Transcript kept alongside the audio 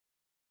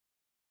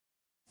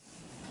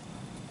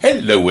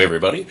Hello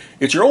everybody,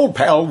 it's your old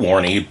pal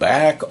Warnie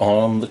back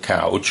on the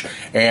couch,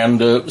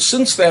 and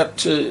since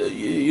that,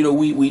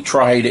 we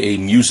tried a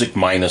music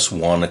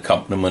 -1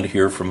 accompaniment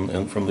here from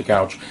the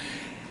couch,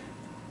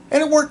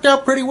 and it worked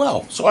out pretty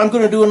well, so I'm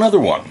going to do another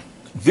one.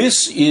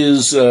 This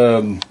is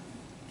a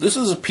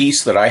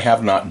piece that I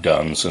have not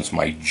done since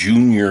my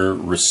junior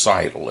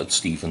recital at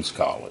Stephens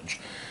College.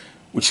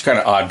 Which is kind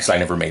of odd because I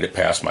never made it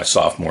past my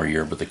sophomore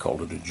year, but they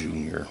called it a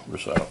junior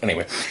recital.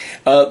 Anyway,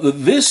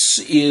 this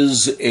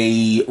is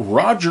a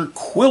Roger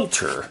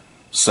Quilter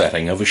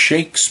setting of a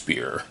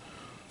Shakespeare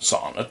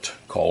sonnet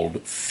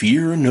called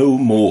Fear No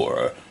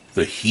More,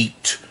 the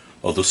Heat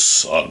of the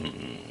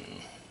Sun.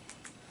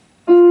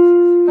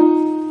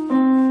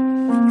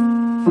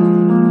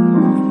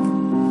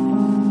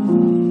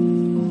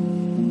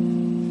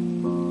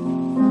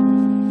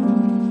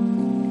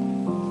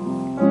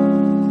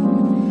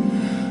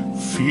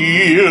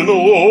 Fear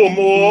no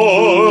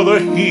more the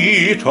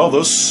heat of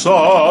the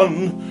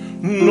sun,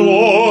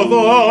 nor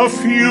the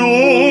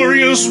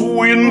furious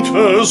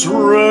winter's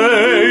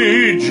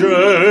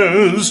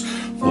rages.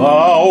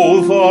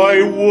 Thou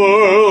thy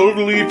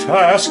worldly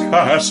task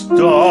hast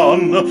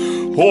done,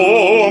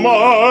 home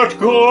art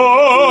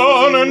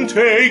gone and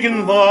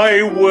taken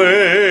thy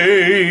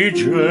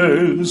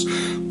wages.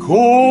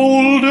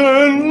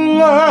 Golden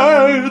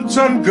lads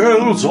and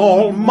girls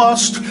all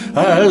must,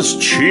 as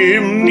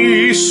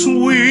chimney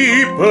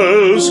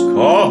sweepers,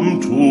 come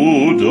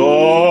to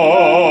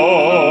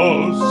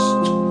dust.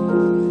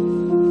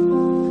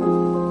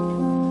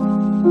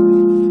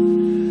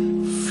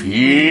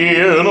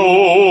 Fear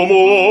no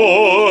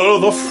more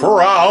the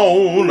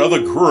frown of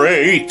the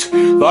great,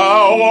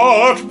 thou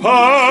art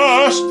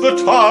past the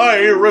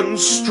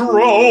tyrant's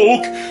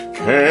stroke.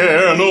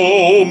 Care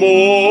no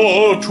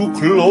more to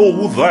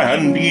clothe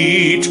and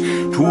eat,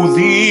 to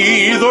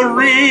thee the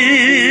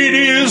reed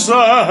is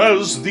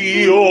as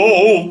the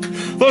oak.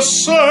 The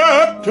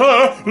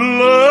sceptre,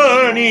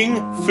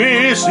 learning,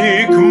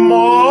 physic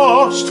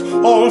must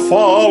all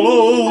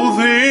follow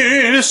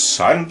this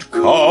and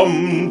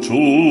come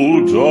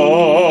to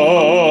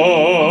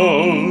dust.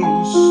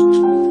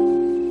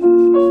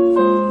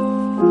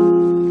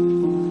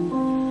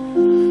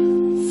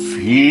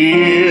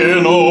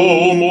 Fear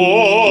no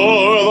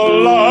more the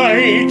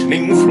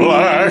lightning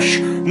flash,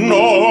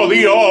 nor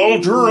the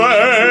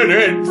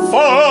all-dreaded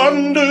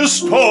thunder's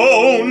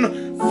tone.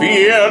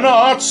 Fear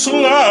not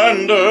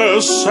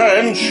slander,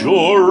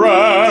 censure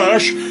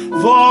rash.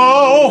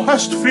 Thou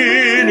hast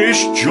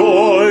finished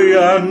joy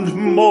and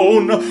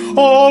moan.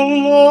 All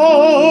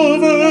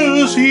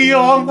lovers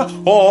young,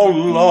 all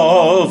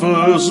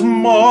lovers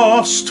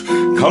must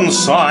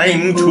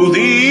consign to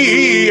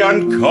thee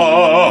and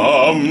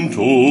come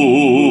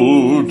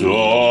to dust.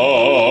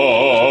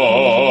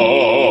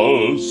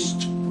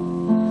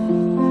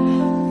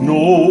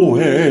 No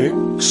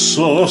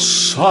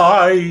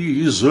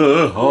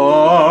exorciser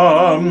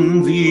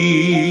harm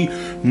thee,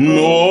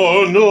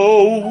 nor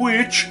no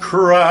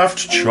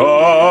witchcraft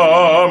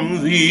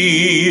charm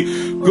thee.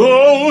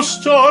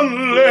 Ghost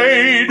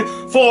unlaid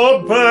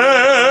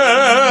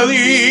forbear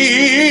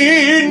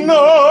thee,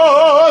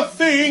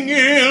 nothing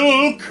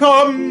ill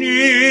come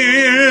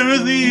near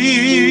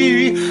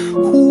thee.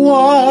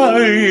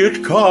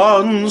 Quiet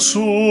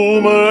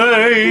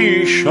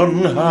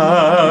consummation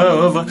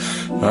have,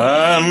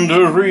 and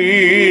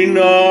renowned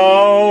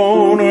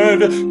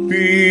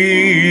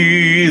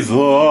be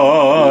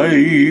thy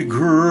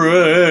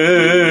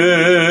grave.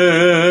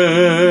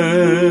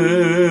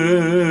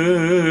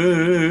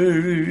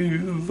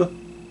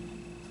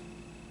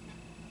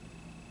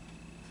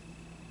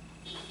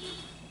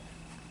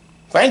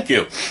 Thank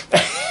you.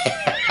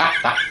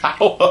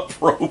 How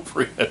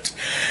appropriate.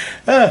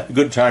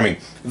 Good timing.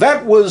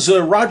 That was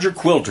Roger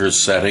Quilter's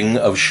setting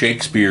of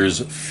Shakespeare's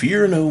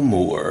Fear No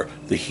More,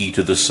 the Heat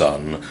of the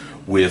Sun,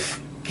 with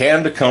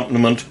canned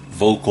accompaniment,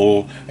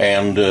 vocal,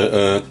 and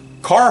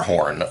car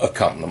horn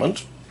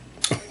accompaniment.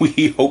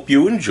 We hope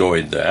you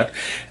enjoyed that.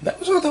 That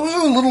was a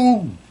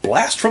little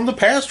blast from the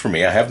past for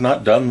me. I have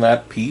not done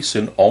that piece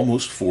in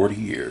almost 40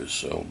 years,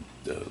 so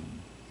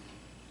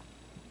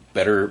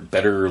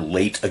better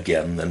late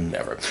again than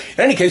never.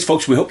 In any case,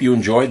 folks, we hope you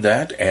enjoyed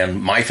that, and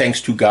my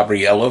thanks to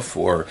Gabriella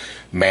for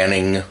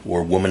manning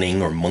or womaning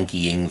or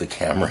monkeying the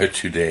camera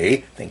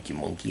today. Thank you,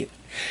 monkey.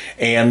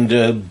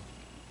 And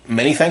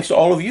many thanks to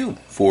all of you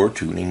for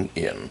tuning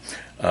in.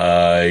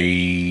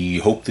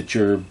 I hope that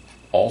you're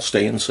all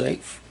staying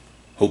safe.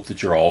 Hope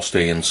that you're all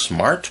staying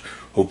smart.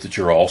 Hope that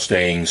you're all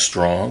staying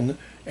strong.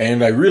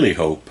 And I really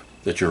hope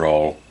that you're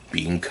all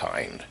being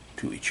kind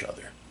to each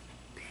other.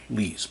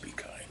 Please be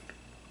kind.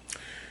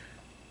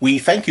 We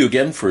thank you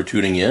again for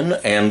tuning in,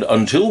 and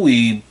until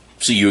we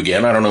see you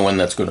again, I don't know when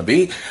that's going to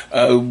be,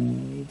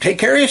 take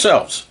care of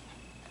yourselves,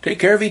 take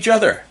care of each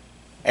other,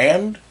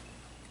 and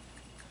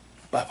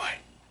bye-bye.